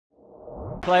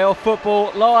Playoff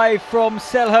football live from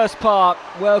Selhurst Park.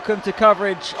 Welcome to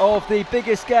coverage of the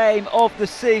biggest game of the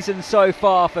season so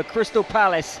far for Crystal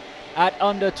Palace at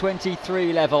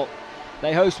under-23 level.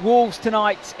 They host Wolves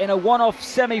tonight in a one-off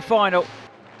semi-final.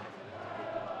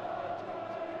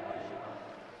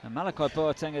 And Malachi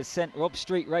Boateng has sent Rob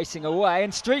Street racing away,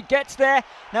 and Street gets there.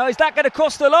 Now, is that going to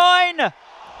cross the line?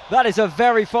 That is a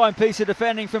very fine piece of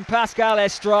defending from Pascal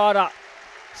Estrada.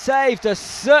 Saved a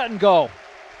certain goal.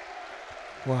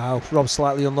 Wow, Rob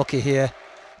slightly unlucky here.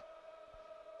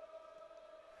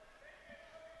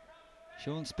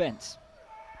 Sean Spence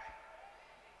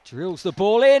drills the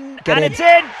ball in, it's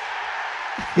in!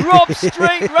 Rob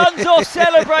Street runs off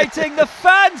celebrating. The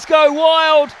fans go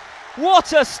wild.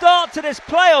 What a start to this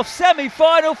playoff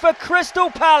semi-final for Crystal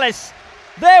Palace.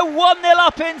 They're 1-0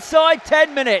 up inside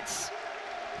 10 minutes.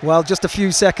 Well, just a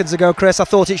few seconds ago, Chris, I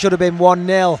thought it should have been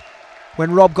 1-0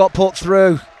 when Rob got put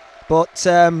through. But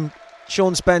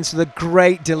Sean Spence with a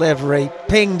great delivery,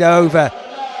 pinged over,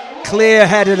 clear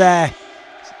header there.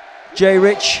 Jay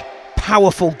Rich,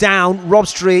 powerful down. Rob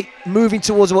Street moving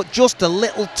towards what, just a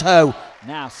little toe.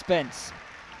 Now Spence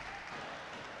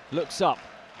looks up,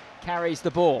 carries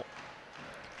the ball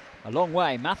a long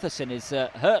way. Matheson is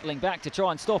hurtling back to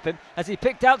try and stop him as he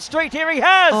picked out Street. Here he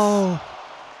has! Oh.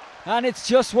 And it's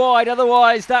just wide,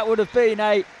 otherwise that would have been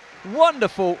a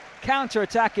wonderful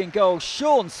counter-attacking goal.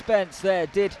 Sean Spence there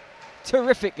did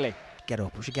terrifically. Get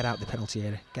up, we should get out of the penalty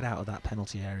area. Get out of that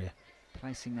penalty area.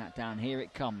 Placing that down, here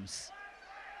it comes.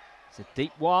 It's a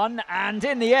deep one, and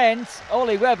in the end,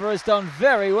 Ollie Webber has done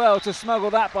very well to smuggle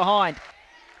that behind.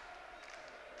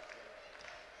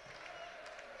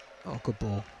 Oh, good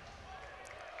ball.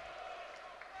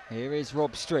 Here is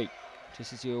Rob Street,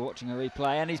 just as you were watching a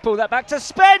replay, and he's pulled that back to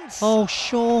Spence! Oh,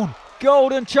 Sean.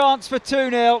 Golden chance for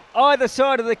 2-0, either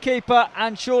side of the keeper,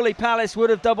 and surely Palace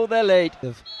would have doubled their lead.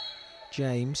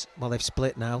 James, well, they've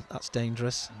split now, that's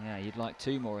dangerous. Yeah, you'd like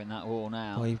two more in that wall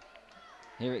now. Well,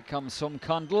 here it comes from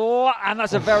Kundlaw, and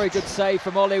that's a very good save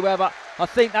from Ollie Webber. I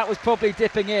think that was probably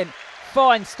dipping in.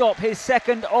 Fine stop, his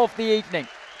second of the evening.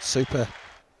 Super,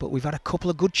 but we've had a couple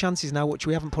of good chances now which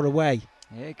we haven't put away.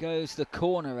 Here goes the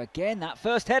corner again. That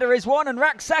first header is one, and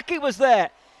Raksaki was there.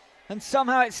 And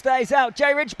somehow it stays out.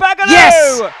 J-Ridge Bagaloo!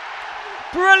 Yes!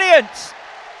 Brilliant!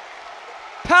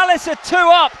 Palace are 2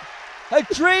 up. A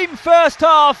dream first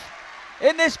half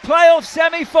in this playoff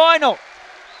semi-final.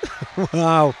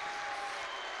 Wow.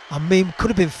 I mean, could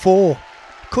have been 4.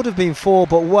 Could have been 4,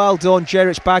 but well done,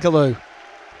 J-Ridge Bagaloo.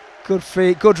 Good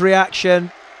feet, good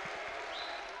reaction.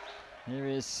 Here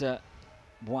is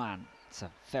Wan. It's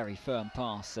a very firm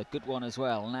pass, a good one as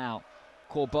well. Now,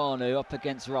 Corbanu up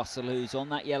against Russell, who's on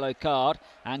that yellow card,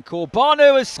 and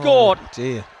Corbanu has scored. Oh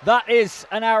dear. That is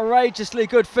an outrageously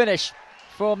good finish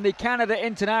from the Canada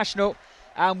international,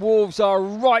 and Wolves are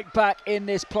right back in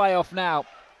this playoff now.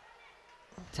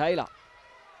 Taylor.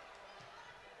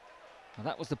 Well,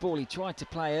 that was the ball he tried to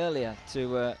play earlier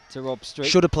to Rob Street.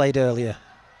 Should have played earlier.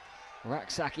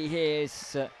 Raksaki here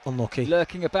is unlucky.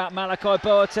 Lurking about. Malachi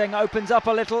Boateng opens up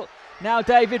a little. Now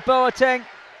David Boateng.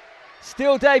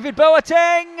 Still David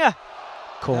Boateng!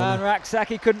 Corner. And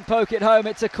Raksaki couldn't poke it home.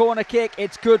 It's a corner kick.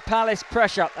 It's good Palace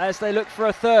pressure as they look for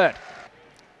a third.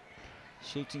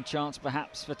 Shooting chance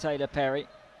perhaps for Taylor Perry.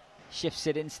 Shifts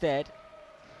it instead.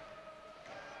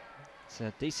 It's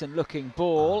a decent looking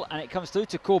ball, and it comes through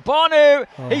to Corbanu.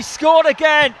 Oh. He scored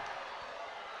again.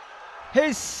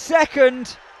 His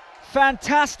second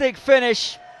fantastic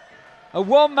finish. A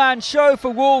one-man show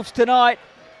for Wolves tonight.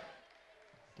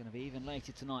 Going to be even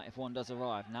later tonight if one does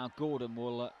arrive. Now Gordon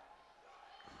will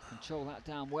control that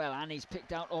down well, and he's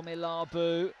picked out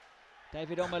OMILABU.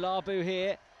 David OMILABU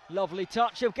here. Lovely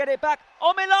touch. He'll get it back.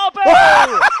 OMILABU!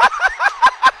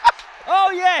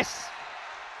 Oh yes!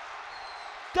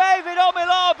 David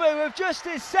OMILABU with just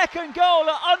his second goal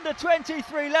at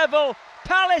under-23 level.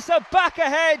 Palace are back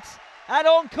ahead and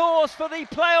on course for the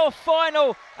playoff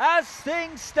final as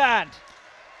things stand.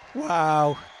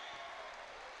 Wow.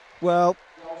 Well,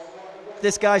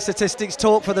 this guy's statistics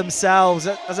talk for themselves.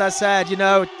 As I said, you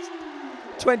know,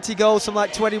 20 goals from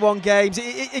like 21 games.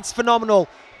 It's phenomenal.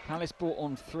 Palace brought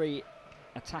on 3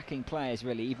 attacking players,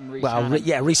 really, even Reece. Well,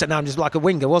 Reece Nam is like a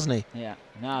winger, wasn't he? Yeah.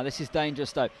 Now this is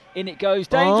dangerous, though. In it goes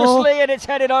dangerously, and it's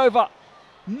headed over.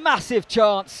 Massive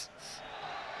chance.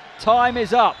 Time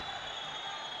is up.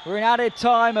 We're in added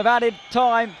time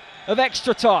of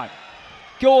extra time.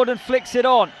 Gordon flicks it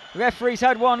on. Referee's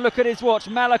had one look at his watch.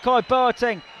 Malachi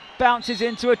Boateng bounces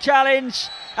into a challenge,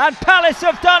 and Palace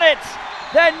have done it.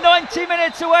 They're 90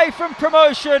 minutes away from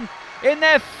promotion in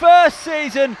their first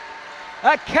season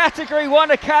at Category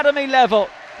 1 Academy level.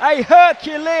 A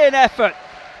Herculean effort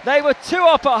They were 2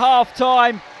 up at half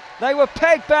time. They were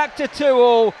pegged back to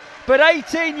 2-2. But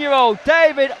 18-year-old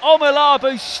David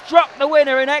OMILABU struck the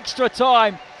winner in extra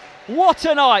time. What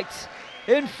a night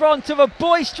in front of a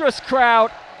boisterous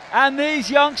crowd, and these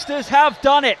youngsters have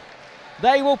done it.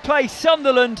 They will play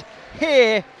Sunderland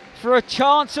here for a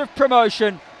chance of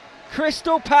promotion.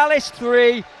 Crystal Palace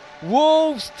 3,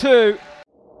 Wolves 2.